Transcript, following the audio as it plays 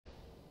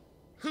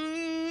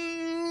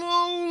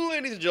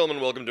Ladies and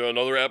gentlemen, welcome to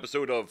another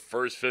episode of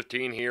First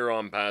 15 here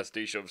on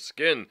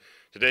PasticheofSkin.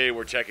 Today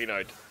we're checking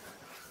out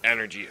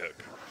Energy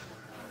Hook.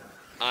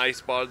 I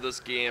spotted this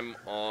game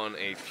on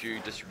a few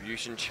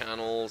distribution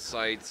channel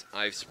sites.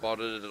 I've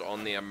spotted it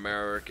on the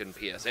American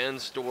PSN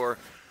store,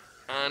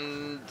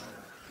 and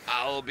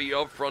I'll be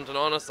upfront and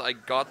honest, I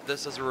got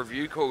this as a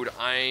review code.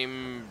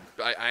 I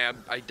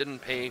didn't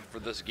pay for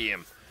this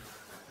game,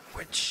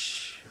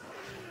 which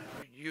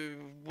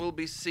you will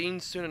be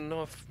seeing soon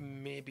enough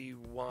maybe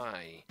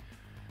why.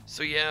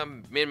 So yeah,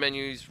 main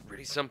menu's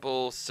really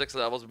simple, 6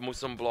 levels,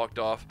 most of them blocked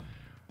off.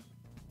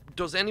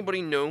 Does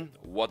anybody know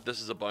what this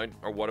is about,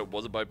 or what it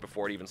was about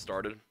before it even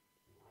started?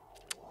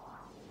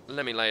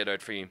 Let me lay it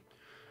out for you.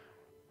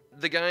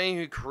 The guy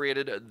who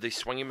created the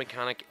swinging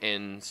mechanic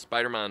in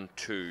Spider-Man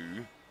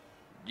 2,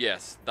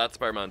 yes, that's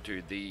Spider-Man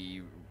 2,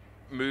 the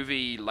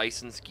movie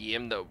licensed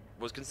game that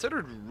was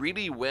considered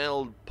really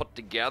well put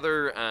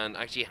together and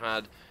actually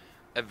had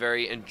a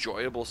very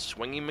enjoyable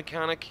swinging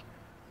mechanic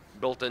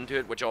built into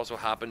it, which also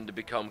happened to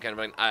become kind of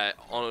an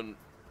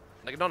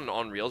not an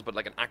on rails, but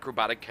like an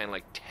acrobatic kind of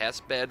like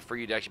test bed for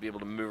you to actually be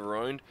able to move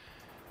around.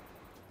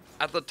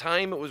 At the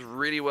time, it was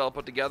really well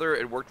put together.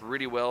 It worked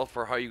really well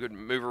for how you could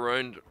move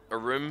around a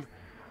room,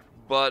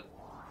 but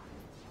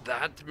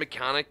that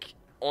mechanic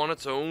on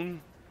its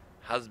own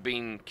has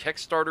been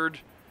kickstarted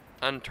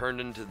and turned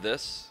into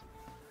this.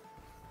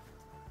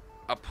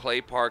 A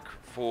play park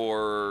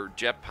for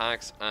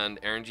jetpacks and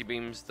energy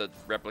beams that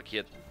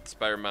replicate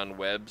Spider-Man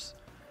webs.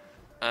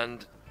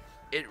 And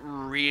it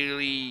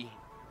really,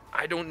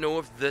 I don't know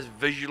if this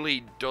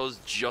visually does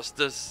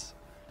justice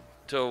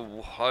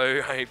to how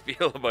I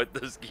feel about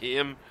this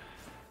game.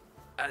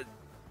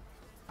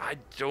 I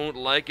don't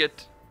like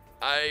it.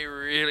 I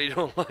really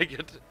don't like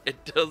it.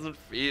 It doesn't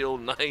feel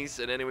nice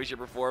in any way,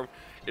 shape, or form.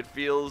 It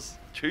feels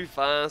too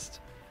fast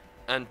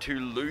and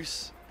too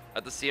loose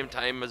at the same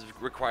time as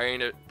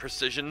requiring a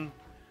precision,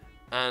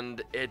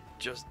 and it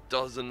just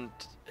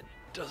doesn't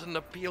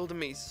appeal to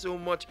me so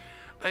much.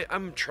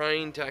 I'm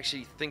trying to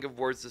actually think of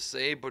words to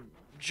say, but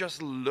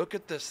just look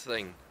at this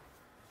thing.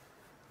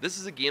 This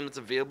is a game that's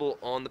available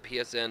on the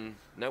PSN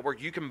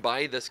network. You can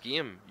buy this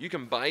game. You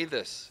can buy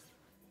this.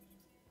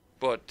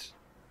 But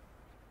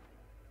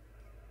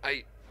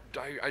I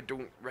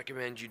don't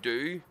recommend you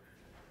do.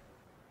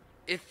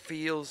 It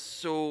feels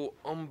so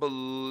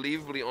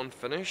unbelievably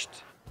unfinished.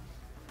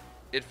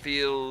 It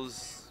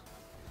feels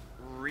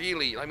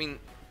really, I mean,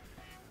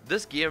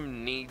 this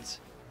game needs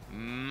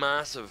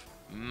massive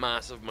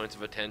amounts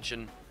of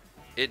attention.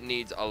 It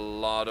needs a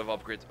lot of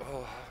upgrades.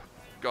 Oh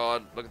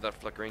god, look at that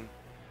flickering.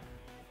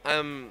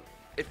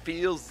 It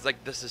feels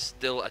like this is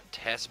still a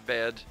test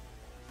bed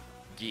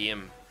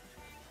game.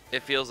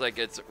 It feels like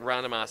it's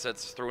random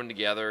assets thrown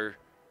together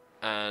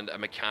and a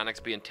mechanics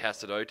being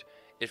tested out.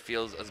 It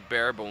feels as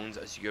bare bones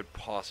as you could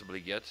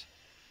possibly get.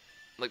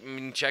 Like, I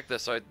mean, check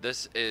this out.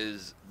 This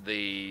is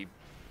the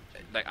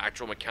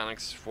actual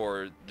mechanics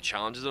for the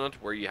challenges in it,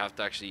 where you have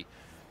to actually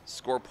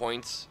score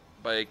points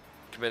by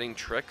committing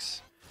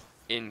tricks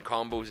in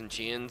combos and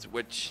chains,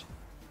 which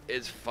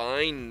is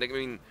fine. Like, I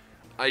mean,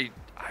 I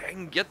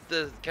can get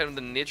the kind of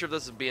the nature of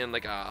this as being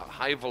like a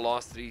high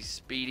velocity,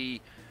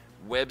 speedy,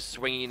 web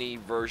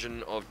swinging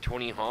version of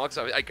Tony Hawk's.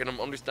 I can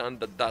understand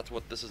that that's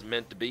what this is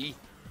meant to be,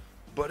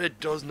 but it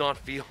does not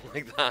feel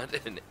like that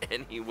in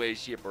any way,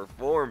 shape, or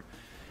form.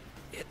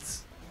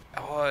 It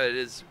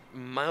is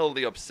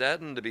mildly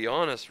upsetting, to be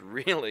honest,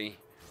 really.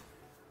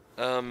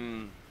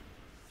 The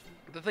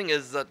thing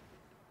is that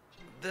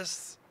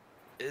this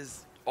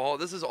is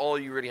all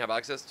you really have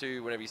access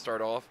to whenever you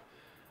start off.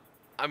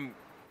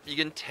 You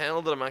can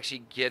tell that I'm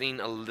actually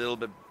getting a little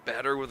bit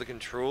better with the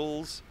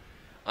controls.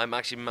 I'm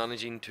actually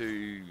managing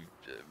to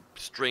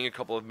string a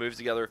couple of moves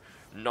together,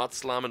 not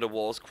slam into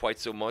walls quite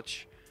so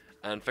much,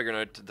 and figuring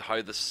out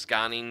how the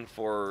scanning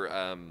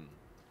for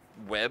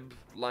web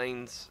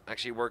lines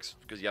actually works,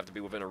 because you have to be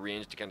within a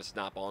range to kind of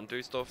snap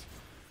onto stuff.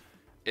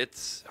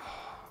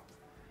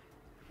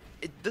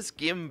 This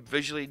game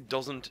visually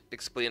doesn't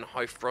explain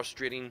how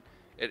frustrating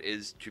it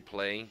is to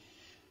play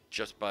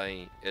just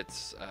by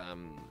its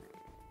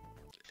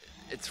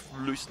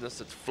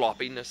looseness, its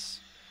floppiness.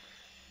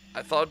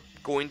 I thought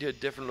going to a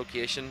different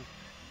location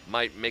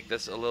might make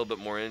this a little bit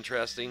more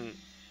interesting.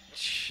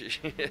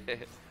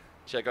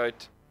 Check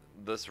out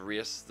this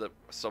race that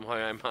somehow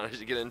I managed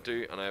to get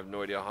into, and I have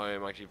no idea how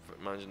I'm actually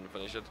managing to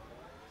finish it.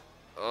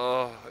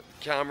 Oh,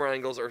 camera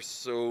angles are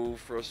so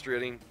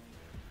frustrating.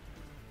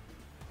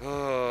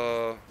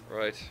 Oh,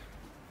 right.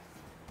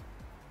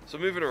 So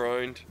moving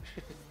around.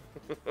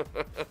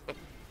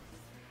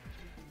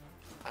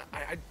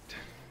 I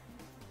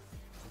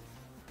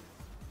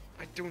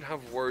don't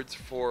have words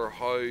for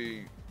how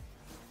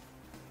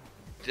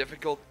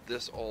difficult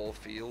this all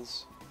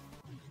feels.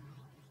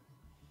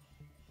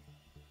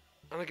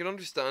 And I can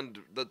understand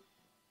that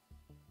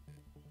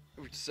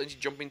essentially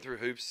jumping through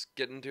hoops,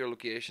 getting to a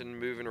location,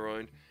 moving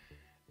around.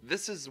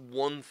 This is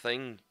one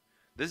thing.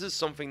 This is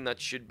something that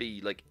should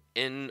be like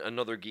in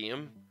another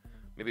game.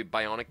 Maybe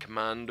Bionic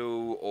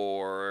Commando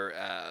or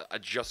a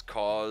Just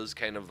Cause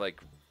kind of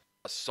like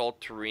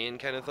assault terrain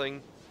kind of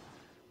thing.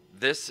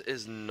 This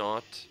is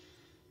not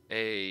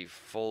a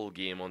full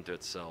game unto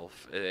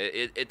itself.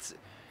 It's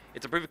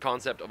a proof of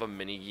concept of a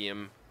mini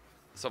game,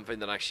 something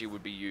that actually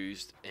would be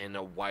used in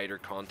a wider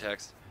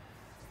context.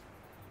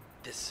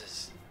 This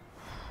is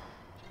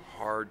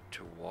hard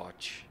to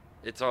watch.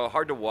 It's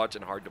hard to watch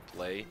and hard to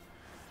play.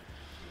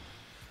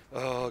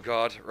 Oh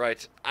god,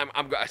 right.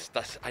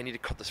 I need to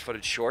cut this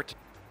footage short.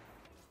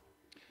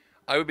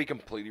 I would be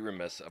completely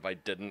remiss if I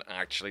didn't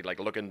actually like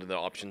look into the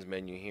options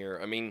menu here.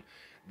 I mean,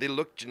 they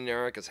look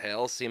generic as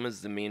hell, same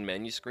as the main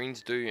menu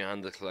screens do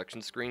and the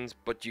collection screens,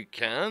 but you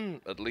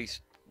can at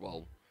least,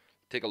 well,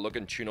 take a look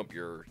and tune up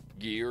your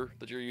gear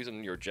that you're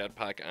using, your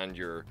jetpack and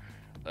your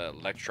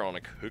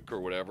electronic hook or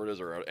whatever it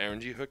is, or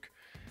energy hook.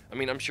 I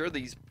mean, I'm sure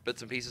these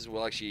bits and pieces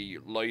will actually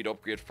allow you to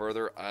upgrade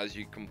further as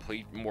you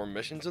complete more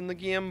missions in the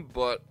game,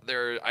 but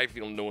I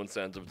feel no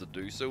incentive to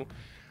do so.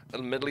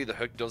 Admittedly, the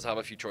hook does have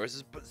a few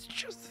choices, but it's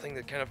just the thing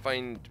that kind of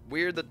find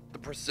weird that the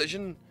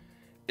precision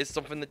is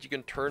something that you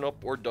can turn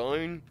up or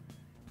down.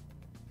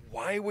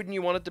 Why wouldn't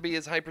you want it to be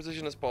as high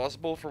precision as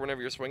possible for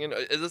whenever you're swinging?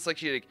 Is this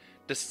actually like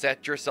to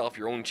set yourself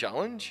your own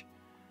challenge?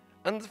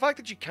 And the fact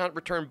that you can't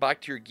return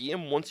back to your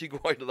game once you go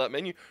out of that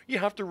menu, you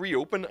have to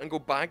reopen and go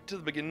back to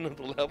the beginning of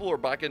the level or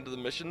back into the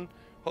mission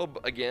hub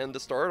again to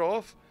start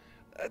off.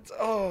 That's,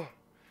 oh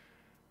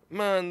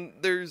man,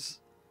 there's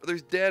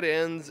dead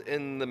ends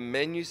in the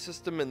menu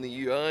system and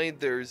the UI.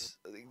 This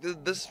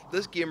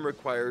game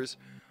requires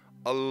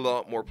a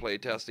lot more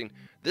playtesting.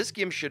 This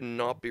game should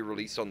not be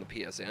released on the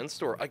PSN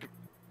store.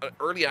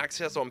 Early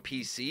access on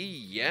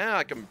PC, yeah,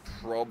 I can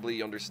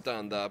probably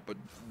understand that, but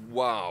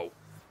wow.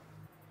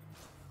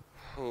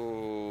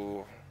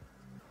 Oh.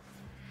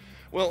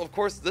 Well, of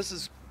course,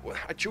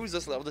 I chose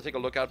this level to take a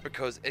look at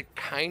because it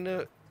kind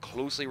of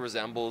closely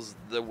resembles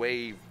the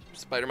way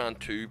Spider-Man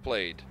 2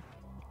 played.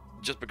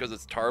 Just because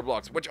it's tower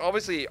blocks, which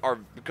obviously are,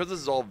 because this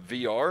is all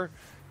VR,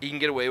 you can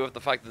get away with the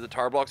fact that the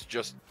tower blocks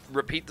just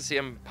repeat the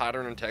same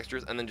pattern and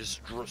textures and then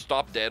just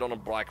stop dead on a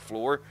black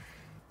floor.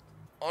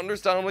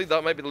 Understandably,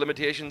 that might be the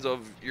limitations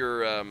of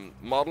your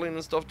modeling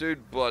and stuff,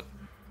 dude, but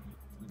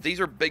these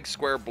are big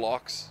square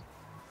blocks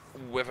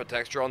with a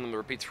texture on them that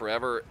repeats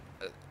forever.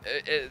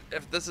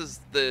 If this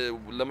is the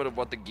limit of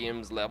what the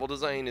game's level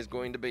design is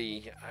going to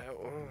be,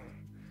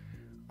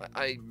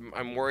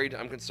 I'm worried,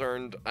 I'm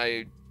concerned,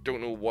 I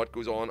don't know what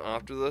goes on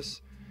after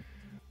this.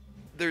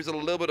 There's a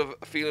little bit of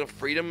a feeling of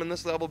freedom in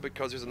this level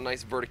because there's a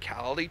nice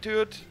verticality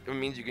to it. It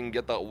means you can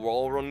get that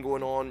wall run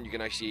going on, you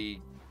can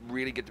actually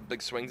really get the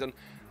big swings in.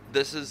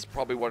 This is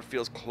probably what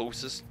feels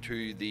closest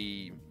to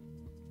the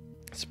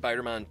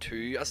Spider-Man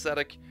 2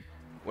 aesthetic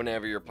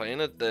whenever you're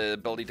playing it, the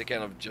ability to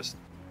kind of just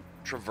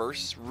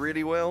traverse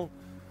really well.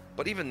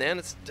 But even then,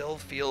 it still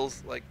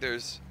feels like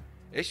there's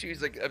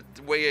issues, like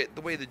the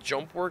way the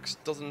jump works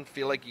doesn't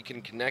feel like you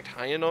can connect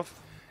high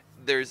enough.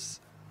 There's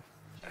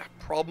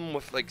a problem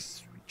with like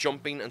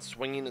jumping and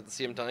swinging at the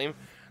same time.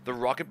 The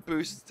rocket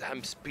boost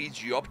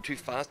speeds you up too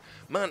fast.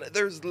 Man,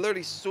 there's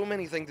literally so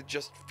many things that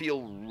just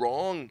feel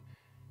wrong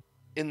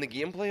in the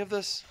gameplay of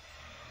this.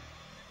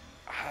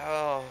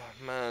 Oh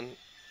man,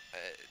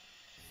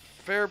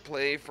 fair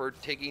play for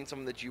taking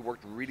something that you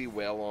worked really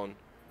well on,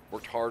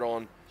 worked hard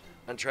on,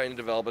 and trying to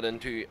develop it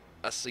into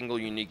a single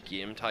unique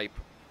game type,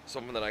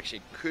 something that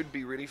actually could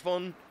be really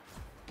fun.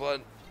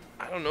 But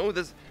I don't know,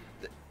 do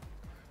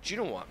you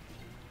know what?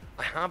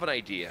 I have an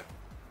idea.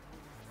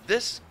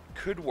 This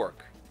could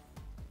work.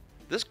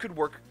 This could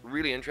work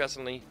really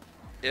interestingly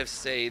if,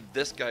 say,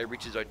 this guy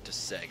reaches out to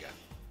Sega.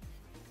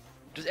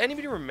 Does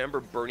anybody remember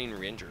Burning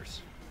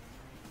Rangers?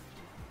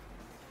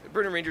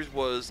 Burning Rangers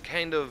was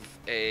kind of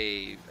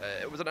it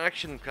was an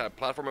action kind of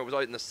platform. It was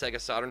out in the Sega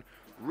Saturn.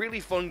 Really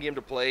fun game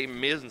to play,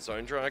 amazing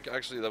soundtrack.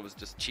 Actually, that was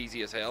just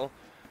cheesy as hell.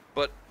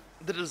 But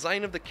the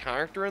design of the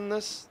character in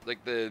this,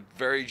 like the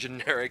very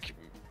generic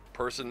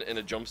person in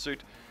a jumpsuit,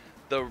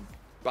 the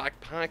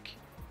backpack,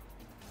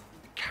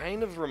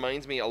 kind of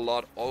reminds me a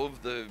lot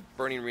of the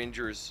Burning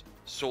Rangers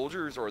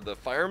soldiers or the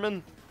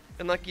firemen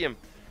in that game.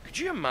 Could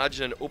you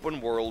imagine an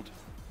open world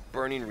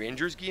Burning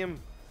Rangers game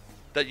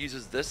that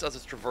uses this as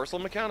its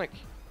traversal mechanic?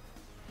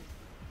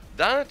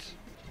 That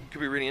could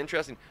be really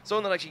interesting.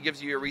 Something that actually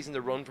gives you a reason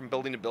to run from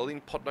building to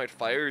building, putting out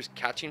fires,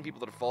 catching people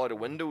that fall out of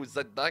windows,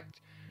 that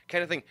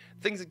kind of thing.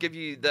 Things that give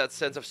you that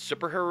sense of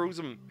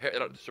superheroism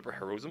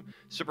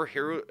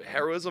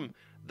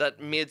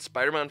that made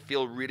Spider-Man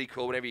feel really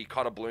cool whenever you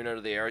caught a balloon out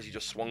of the air as you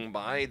just swung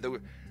by.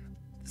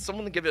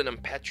 Someone to give it an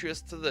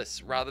impetuous to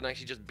this rather than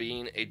actually just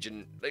being a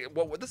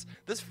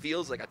this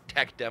feels like a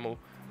tech demo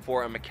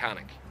for a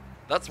mechanic.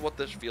 That's what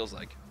this feels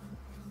like.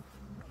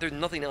 There's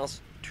nothing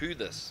else to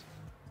this,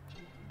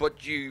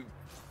 but you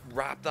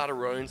wrap that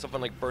around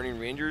something like Burning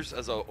Rangers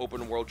as an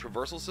open world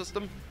traversal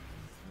system.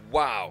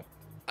 Wow,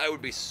 I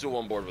would be so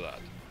on board with that.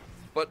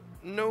 But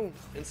no,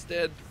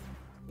 instead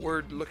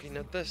we're looking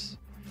at this.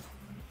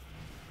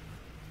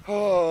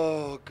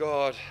 Oh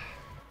god,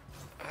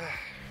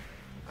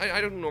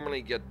 I don't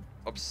normally get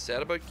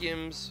upset about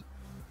games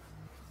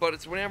But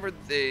it's whenever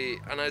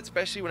and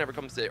especially whenever it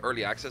comes to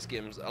early access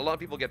games, a lot of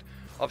people get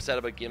upset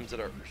about games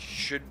that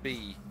should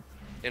be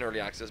in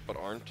early access but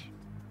aren't.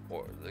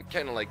 Or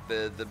kind of like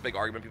the big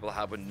argument people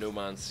have with No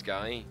Man's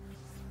Sky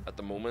at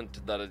the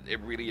moment, that it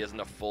really isn't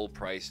a full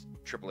price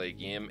AAA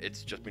game.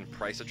 It's just been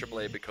priced at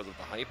AAA because of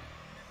the hype.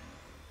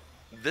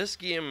 This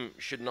game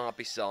should not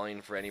be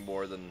selling for any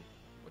more than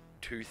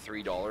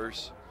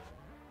 $2-3,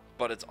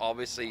 but it's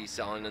obviously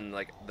selling in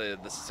like the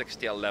 £6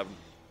 to £11,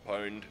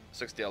 $6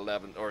 to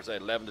 $11, or say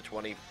 $11 to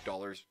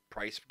 $20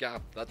 price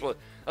gap. That's what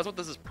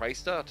this is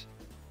priced at.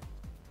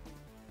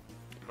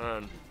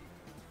 Man,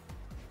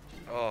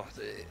 oh,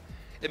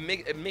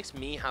 it makes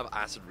me have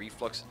acid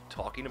reflux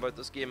talking about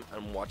this game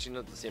and watching it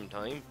at the same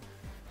time,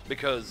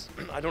 because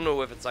I don't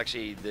know if it's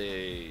actually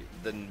the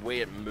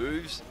way it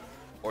moves,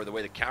 or the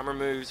way the camera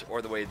moves,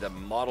 or the way the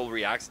model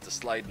reacts to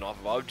sliding off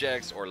of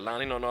objects or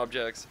landing on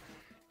objects.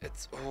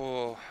 It's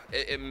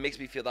it makes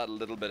me feel that a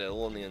little bit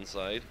ill on the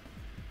inside.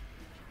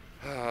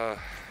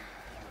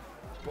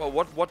 Well,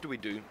 what do we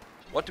do?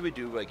 What do we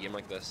do with a game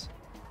like this,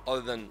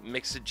 other than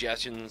make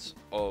suggestions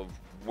of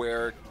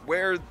where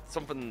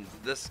something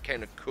this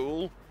kind of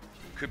cool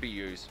could be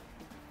used?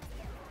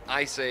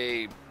 I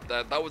say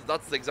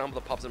that's the example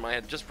that pops in my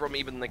head, just from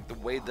even like the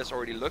way this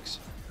already looks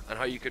and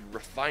how you could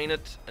refine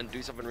it and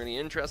do something really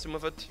interesting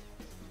with it.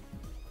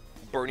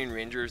 Burning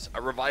Rangers,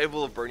 a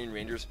revival of Burning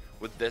Rangers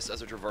with this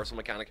as a traversal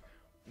mechanic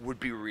would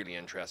be really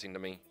interesting to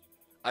me.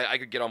 I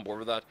could get on board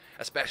with that,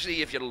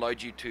 especially if it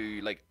allowed you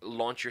to like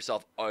launch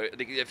yourself out,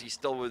 if you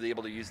still were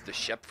able to use the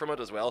ship from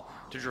it as well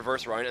to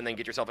traverse around and then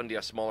get yourself into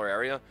a smaller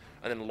area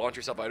and then launch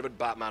yourself out of it,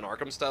 Batman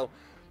Arkham style.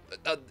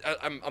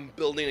 I'm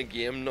building a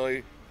game now,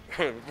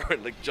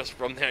 like just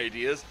from the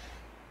ideas.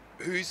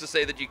 Who's to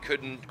say that you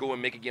couldn't go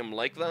and make a game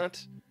like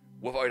that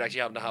without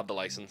actually having to have the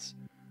license?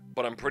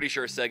 But I'm pretty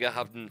sure Sega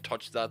haven't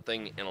touched that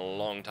thing in a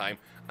long time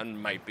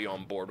and might be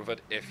on board with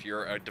it if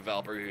you're a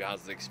developer who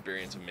has the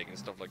experience of making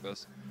stuff like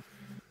this.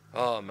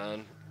 Oh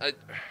man,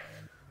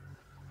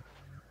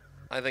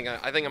 I think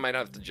I might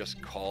have to just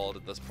call it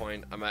at this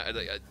point.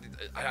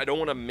 I don't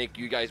want to make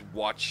you guys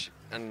watch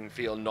and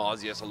feel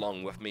nauseous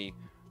along with me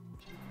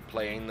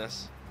playing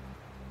this.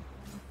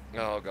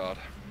 Oh god,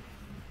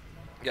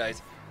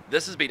 guys,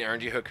 this has been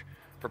Energy Hook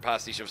for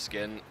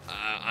PasticheofSkin.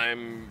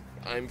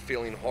 I'm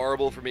feeling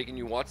horrible for making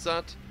you watch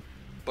that,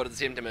 but at the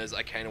same time as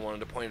I kind of wanted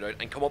to point it out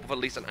and come up with at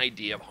least an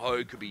idea of how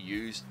it could be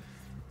used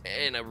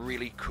in a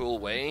really cool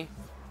way.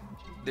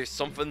 There's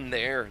something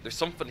there. There's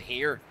something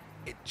here.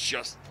 It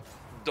just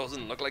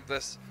doesn't look like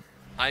this.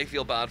 I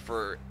feel bad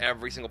for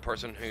every single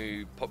person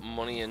who put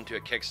money into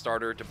a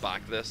Kickstarter to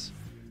back this,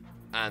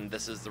 and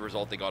this is the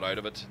result they got out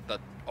of it.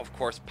 That, of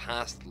course,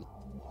 passed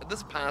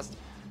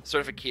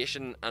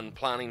certification and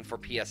planning for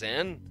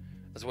PSN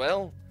as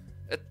well.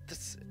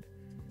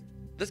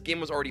 This game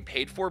was already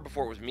paid for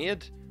before it was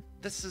made.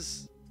 This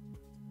is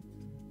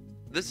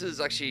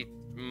actually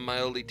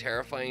mildly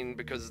terrifying,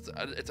 because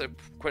it's a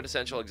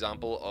quintessential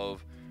example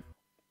of,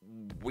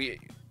 we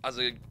as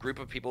a group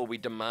of people, we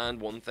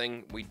demand one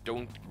thing, we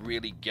don't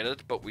really get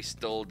it, but we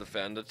still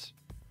defend it.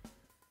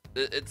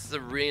 It's the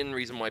main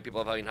reason why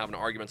people have been having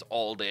arguments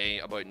all day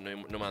about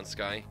No Man's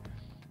Sky.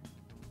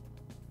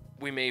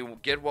 We may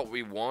get what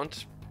we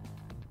want,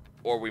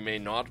 or we may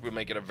not. We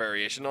may get a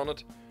variation on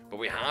it, but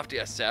we have to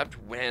accept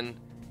when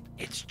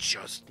it's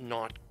just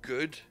not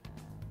good.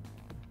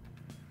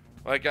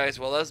 Alright guys,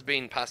 well that's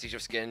been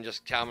PasticheofSkin,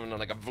 just having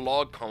like a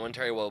vlog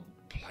commentary while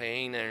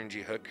playing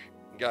Energy Hook.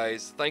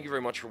 Guys, thank you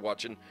very much for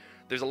watching.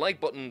 There's a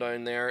like button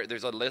down there,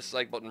 there's a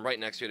dislike button right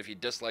next to it if you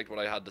disliked what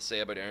I had to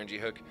say about Energy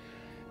Hook.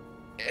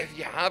 If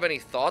you have any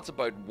thoughts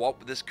about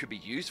what this could be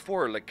used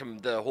for, like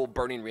the whole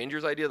Burning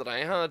Rangers idea that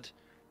I had,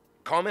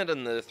 comment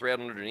in the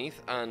thread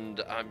underneath, and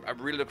I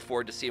really look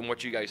forward to seeing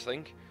what you guys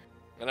think.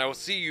 And I will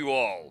see you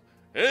all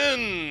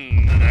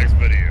in the next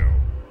video.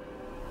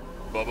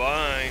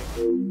 Bye-bye.